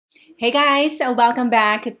Hey guys, welcome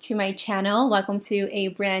back to my channel. Welcome to a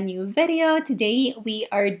brand new video. Today we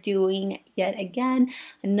are doing yet again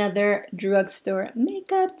another drugstore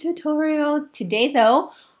makeup tutorial. Today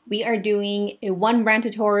though, we are doing a one brand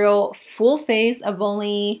tutorial, full face of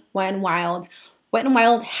only Wet n Wild. Wet n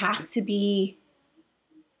Wild has to be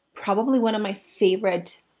probably one of my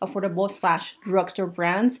favorite affordable / drugstore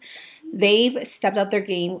brands. They've stepped up their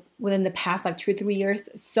game within the past like 2-3 years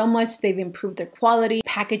so much. They've improved their quality,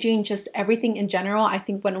 packaging, just everything in general. I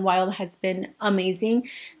think Wet n Wild has been amazing.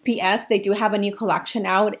 PS, they do have a new collection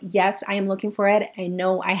out. Yes, I am looking for it. I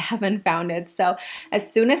know I haven't found it. So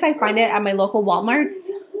as soon as I find it at my local Walmarts,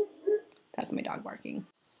 that's my dog barking.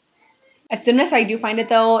 As soon as I do find it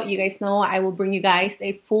though, you guys know I will bring you guys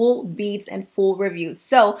a full beats and full review.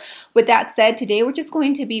 So with that said, today we're just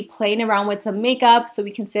going to be playing around with some makeup so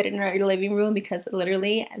we can sit in our living room because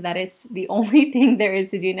literally that is the only thing there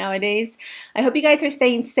is to do nowadays. I hope you guys are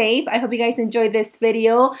staying safe. I hope you guys enjoyed this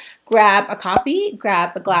video. Grab a coffee,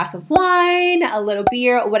 grab a glass of wine, a little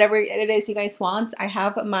beer, whatever it is you guys want. I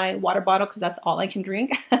have my water bottle because that's all I can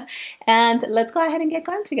drink. And let's go ahead and get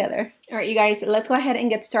glam together. All right, you guys, let's go ahead and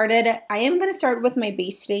get started. I am going to start with my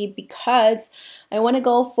base today because I want to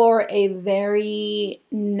go for a very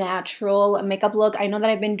natural makeup look. I know that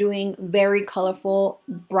I've been doing very colorful,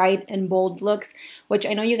 bright, and bold looks, which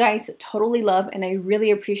I know you guys totally love, and I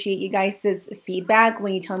really appreciate you guys' feedback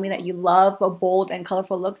when you tell me that you love bold and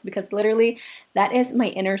colorful looks, because literally that is my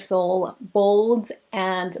inner soul, bold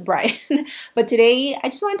and bright. But today I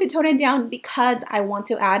just wanted to tone it down because I want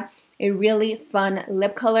to add a really fun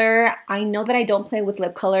lip color. I know that I don't play with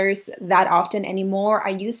lip colors that often anymore.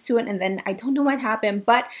 I used to it and then I don't know what happened,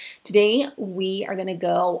 but today we are gonna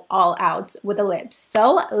go all out with the lips.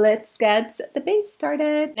 So let's get the base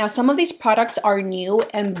started. Now some of these products are new,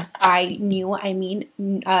 and by new I mean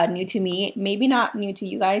new to me. Maybe not new to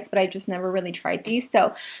you guys, but I just never really tried these.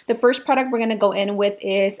 So the first product we're gonna go in with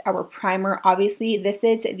is our primer. Obviously this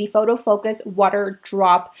is the Photo Focus Water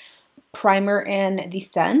Drop Primer in the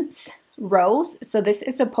scent Rose. So this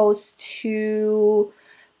is supposed to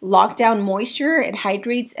lock down moisture, it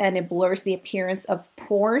hydrates, and it blurs the appearance of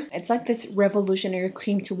pores. It's like this revolutionary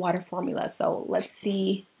cream to water formula. So let's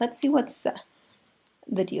see what's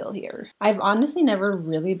the deal here. I've honestly never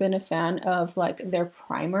really been a fan of like their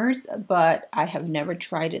primers, but I have never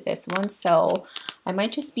tried this one, so I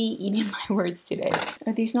might just be eating my words today.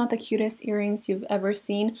 Are these not the cutest earrings you've ever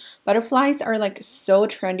seen? Butterflies are like so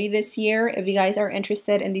trendy this year. If you guys are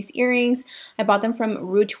interested in these earrings, I bought them from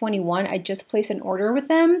Rue 21. I just placed an order with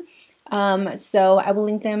them. So I will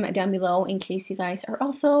link them down below in case you guys are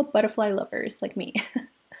also butterfly lovers like me.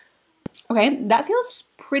 Okay, that feels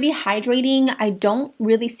pretty hydrating. I don't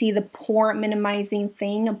really see the pore minimizing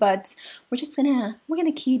thing, but we're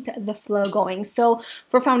gonna keep the flow going. So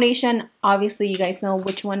for foundation, obviously you guys know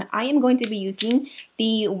which one I am going to be using.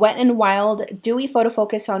 The Wet n Wild Dewy Photo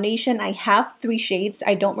Focus Foundation. I have 3 shades.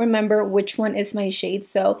 I don't remember which one is my shade,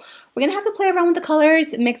 so we're gonna have to play around with the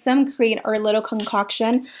colors, mix them, create our little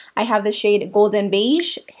concoction. I have the shade Golden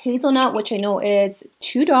Beige, Hazelnut, which I know is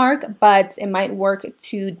too dark, but it might work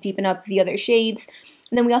to deepen up the other shades.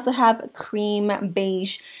 And then we also have Cream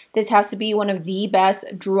Beige. This has to be one of the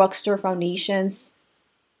best drugstore foundations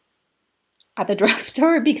at the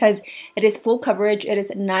drugstore because it is full coverage, it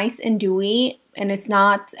is nice and dewy, and it's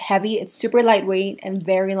not heavy. It's super lightweight and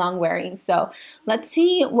very long wearing. So let's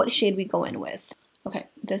see what shade we go in with. Okay,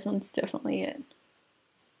 this one's definitely it.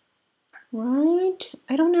 Right?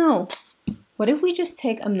 I don't know. What if we just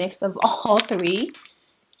take a mix of all 3?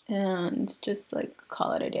 And just like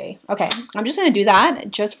call it a day. Okay, I'm just gonna do that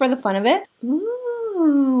just for the fun of it.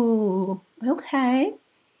 Ooh, okay.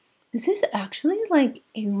 This is actually like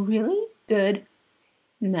a really good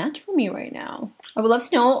match for me right now. I would love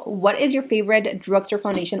to know, what is your favorite drugstore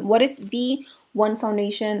foundation? What is the one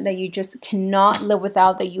foundation that you just cannot live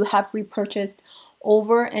without, that you have repurchased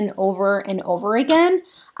over and over and over again?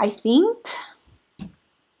 I think,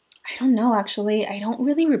 I don't know actually. I don't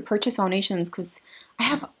really repurchase foundations because I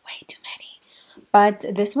have way too many.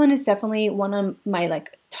 But this one is definitely one of my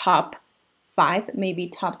like top 5, maybe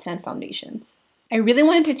top 10 foundations. I really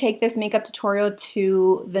wanted to take this makeup tutorial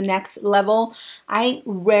to the next level. I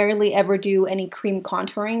rarely ever do any cream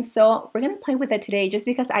contouring, so we're going to play with it today just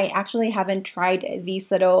because I actually haven't tried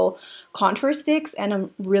these little contour sticks and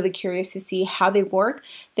I'm really curious to see how they work.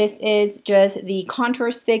 This is just the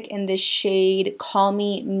contour stick in the shade Call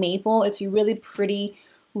Me Maple. It's a really pretty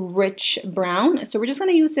rich brown. So we're just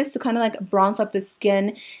going to use this to kind of like bronze up the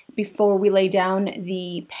skin before we lay down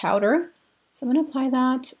the powder. So I'm going to apply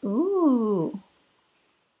that. Ooh.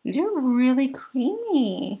 These are really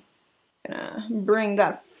creamy. Gonna bring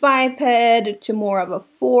that 5 head to more of a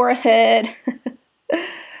 4 head.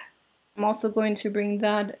 I'm also going to bring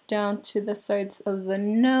that down to the sides of the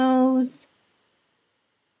nose.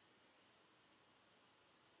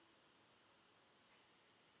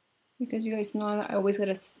 Because you guys know I always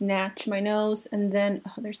gotta snatch my nose, and then,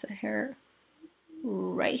 oh, there's a hair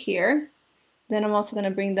right here. Then I'm also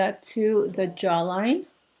gonna bring that to the jawline.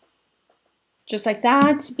 Just like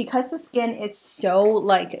that. Because the skin is so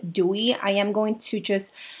like dewy, I am going to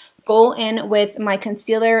just go in with my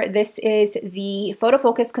concealer. This is the Photo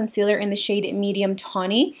Focus concealer in the shade Medium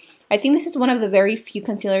Tawny. I think this is one of the very few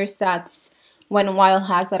concealers that's Wet n Wild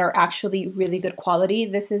has that are actually really good quality.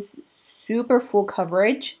 This is super full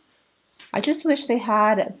coverage. I just wish they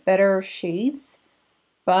had better shades,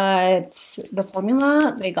 but the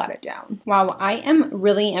formula, they got it down. Wow, I am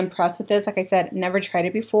really impressed with this. Like I said, never tried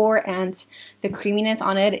it before, and the creaminess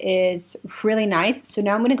on it is really nice. So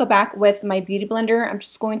now I'm going to go back with my beauty blender. I'm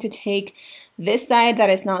just going to take this side that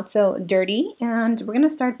is not so dirty, and we're going to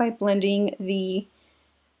start by blending the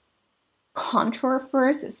contour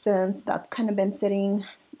first, since that's kind of been sitting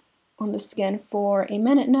on the skin for a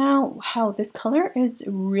minute now. Wow, this color is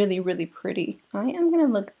really, really pretty. I am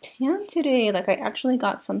gonna look tan today, like I actually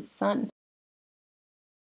got some sun.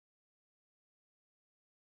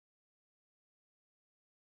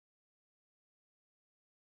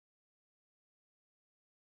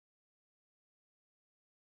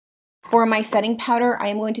 For my setting powder, I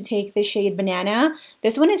am going to take the shade Banana.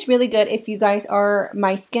 This one is really good if you guys are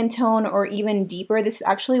my skin tone or even deeper. This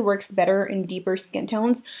actually works better in deeper skin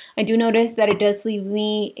tones. I do notice that it does leave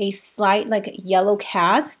me a slight like yellow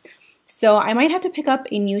cast, so I might have to pick up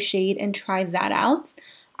a new shade and try that out.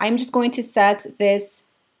 I'm just going to set this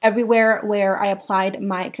everywhere where I applied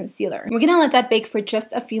my concealer. We're gonna let that bake for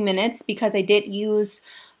just a few minutes because I did use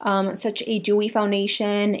such a dewy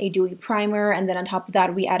foundation, a dewy primer, and then on top of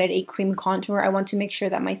that we added a cream contour. I want to make sure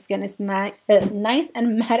that my skin is nice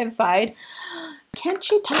and mattified. Can't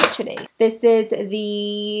you talk today? This is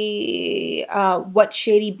the What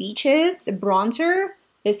Shady Beaches bronzer.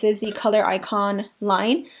 This is the Color Icon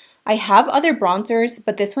line. I have other bronzers,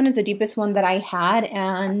 but this one is the deepest one that I had,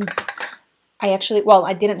 and I actually, well,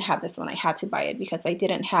 I didn't have this one. I had to buy it because I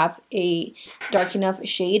didn't have a dark enough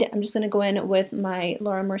shade. I'm just going to go in with my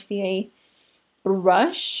Laura Mercier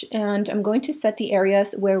brush, and I'm going to set the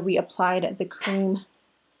areas where we applied the cream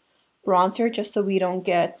bronzer just so we don't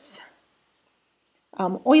get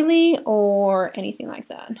oily or anything like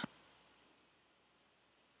that.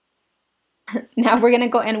 Now we're going to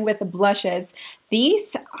go in with blushes.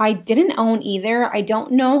 These I didn't own either. I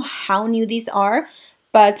don't know how new these are,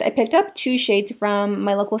 but I picked up 2 shades from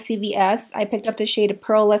my local CVS. I picked up the shade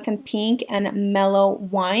Pearlescent Pink and Mellow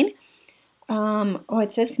Wine. Oh,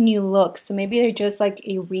 it says new look, so maybe they're just like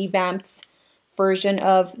a revamped version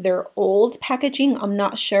of their old packaging. I'm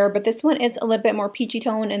not sure, but this one is a little bit more peachy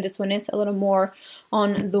tone, and this one is a little more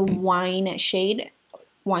on the wine side.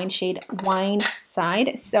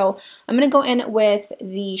 So I'm going to go in with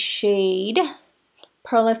the shade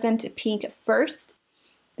Pearlescent Pink first.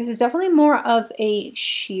 This is definitely more of a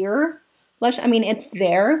sheer blush. I mean, it's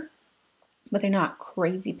there, but they're not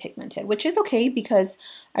crazy pigmented, which is okay because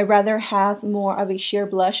I'd rather have more of a sheer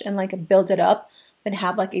blush and like build it up than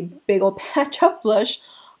have like a big old patch of blush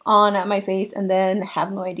on my face and then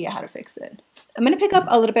have no idea how to fix it. I'm going to pick up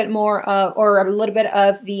a little bit more of, or a little bit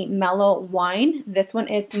of the Mellow Wine. This one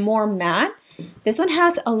is more matte. This one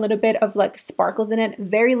has a little bit of like sparkles in it,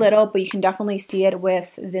 very little, but you can definitely see it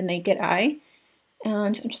with the naked eye.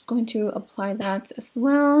 And I'm just going to apply that as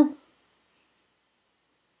well.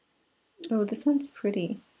 Oh, this one's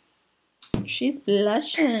pretty. She's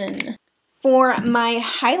blushing. For my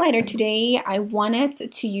highlighter today, I wanted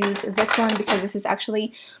to use this one because this is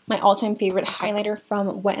actually my all-time favorite highlighter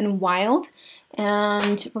from Wet n Wild.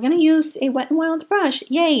 And we're going to use a Wet n Wild brush.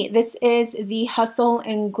 Yay! This is the Hustle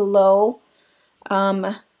and Glow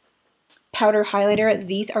powder highlighter.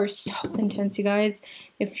 These are so intense, you guys.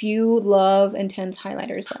 If you love intense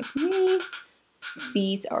highlighters like me,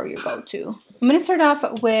 these are your go-to. I'm going to start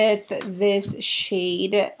off with this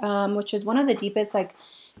shade, which is one of the deepest like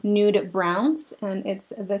nude browns, and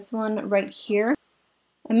it's this one right here.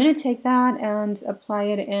 I'm going to take that and apply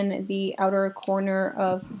it in the outer corner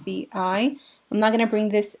of the eye. I'm not going to bring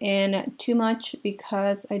this in too much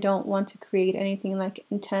because I don't want to create anything like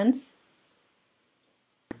intense.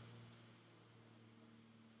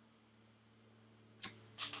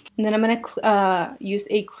 And then I'm going to use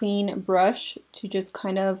a clean brush to just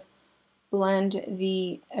kind of blend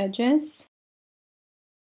the edges.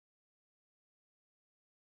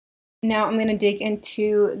 Now I'm going to dig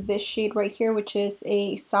into this shade right here, which is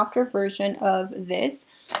a softer version of this.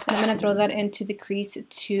 And I'm going to throw that into the crease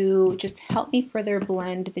to just help me further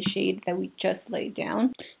blend the shade that we just laid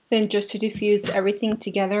down. Then just to diffuse everything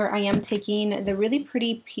together, I am taking the really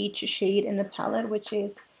pretty peach shade in the palette, which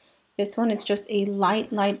is this one. It's just a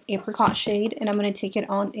light apricot shade. And I'm going to take it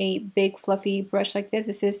on a big fluffy brush like this.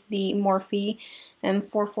 This is the Morphe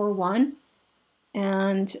M441.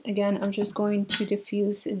 And again, I'm just going to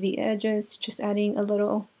diffuse the edges, just adding a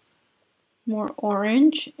little more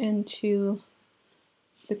orange into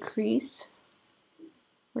the crease,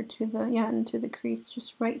 or to the, into the crease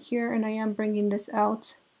just right here. And I am bringing this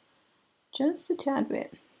out just a tad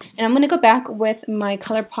bit. And I'm going to go back with my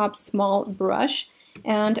ColourPop small brush,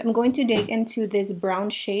 and I'm going to dig into this brown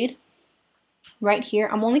shade right here.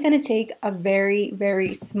 I'm only going to take a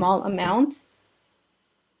very small amount.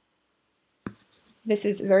 This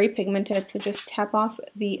is very pigmented, so just tap off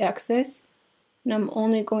the excess, and I'm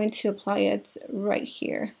only going to apply it right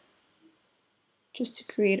here, just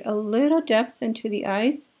to create a little depth into the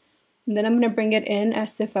eyes. And then I'm going to bring it in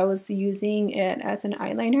as if I was using it as an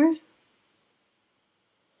eyeliner.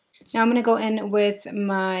 Now I'm going to go in with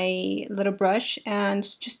my little brush and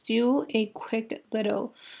just do a quick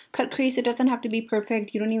little cut crease. It doesn't have to be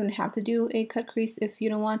perfect. You don't even have to do a cut crease if you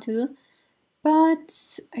don't want to.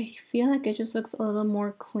 But I feel like it just looks a little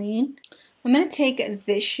more clean. I'm going to take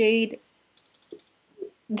this shade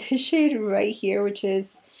right here, which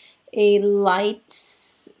is a light,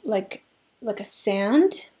 like a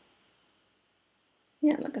sand.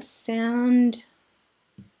 Yeah, like a sand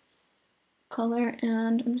color,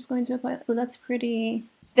 and I'm just going to apply, oh, that's pretty.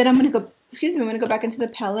 Then I'm going to go, I'm going to go back into the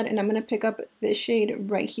palette, and I'm going to pick up this shade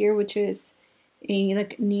right here, which is a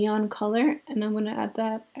like neon color, and I'm going to add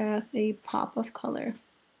that as a pop of color.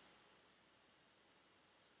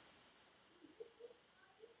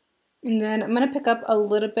 And then I'm going to pick up a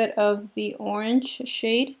little bit of the orange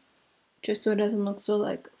shade, just so it doesn't look so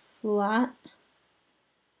like flat.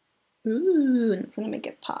 Ooh, and it's going to make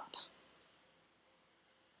it pop.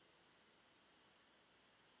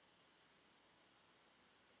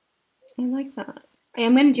 I like that. I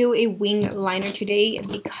am going to do a wing liner today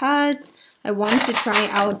because I wanted to try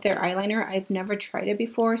out their eyeliner. I've never tried it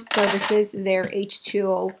before, so this is their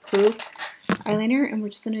H2O proof eyeliner, and we're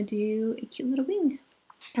just going to do a cute little wing.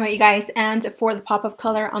 Alright, you guys, and for the pop of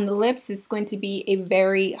color on the lips, this is going to be a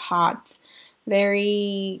very hot,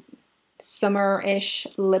 very summer-ish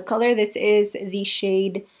lip color. This is the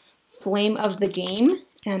shade Flame of the Game,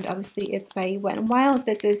 and obviously it's by Wet n Wild.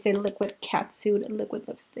 This is their liquid catsuit liquid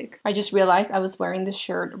lipstick. I just realized I was wearing this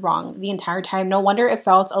shirt wrong the entire time. No wonder it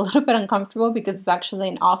felt a little bit uncomfortable, because it's actually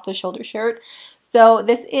an off-the-shoulder shirt. So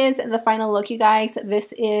this is the final look, you guys.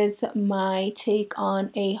 This is my take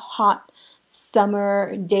on a hot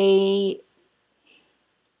summer day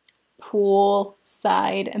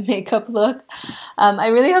poolside makeup look. I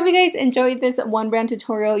really hope you guys enjoyed this one brand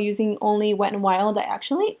tutorial using only Wet n Wild. I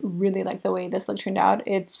actually really like the way this look turned out.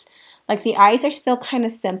 It's like the eyes are still kind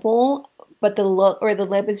of simple, but the look or the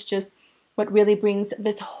lip is just what really brings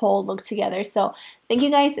this whole look together. So thank you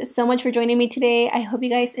guys so much for joining me today. I hope you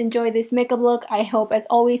guys enjoy this makeup look. I hope, as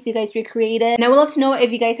always, you guys recreate it. And I would love to know if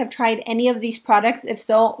you guys have tried any of these products. If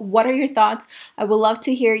so, what are your thoughts? I would love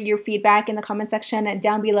to hear your feedback in the comment section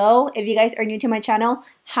down below. If you guys are new to my channel,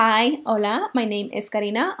 hi, hola, my name is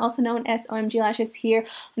Karina, also known as Ohmglashes here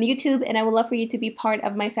on YouTube, and I would love for you to be part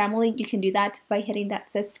of my family. You can do that by hitting that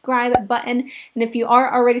subscribe button. And if you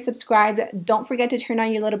are already subscribed, don't forget to turn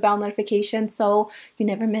on your little bell notification so you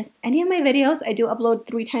never miss any of my videos. I do upload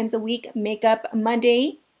 3 times a week, makeup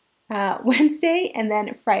Monday, Wednesday, and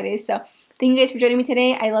then Friday. So thank you guys for joining me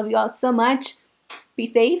today. I love you all so much. Be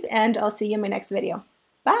safe, and I'll see you in my next video.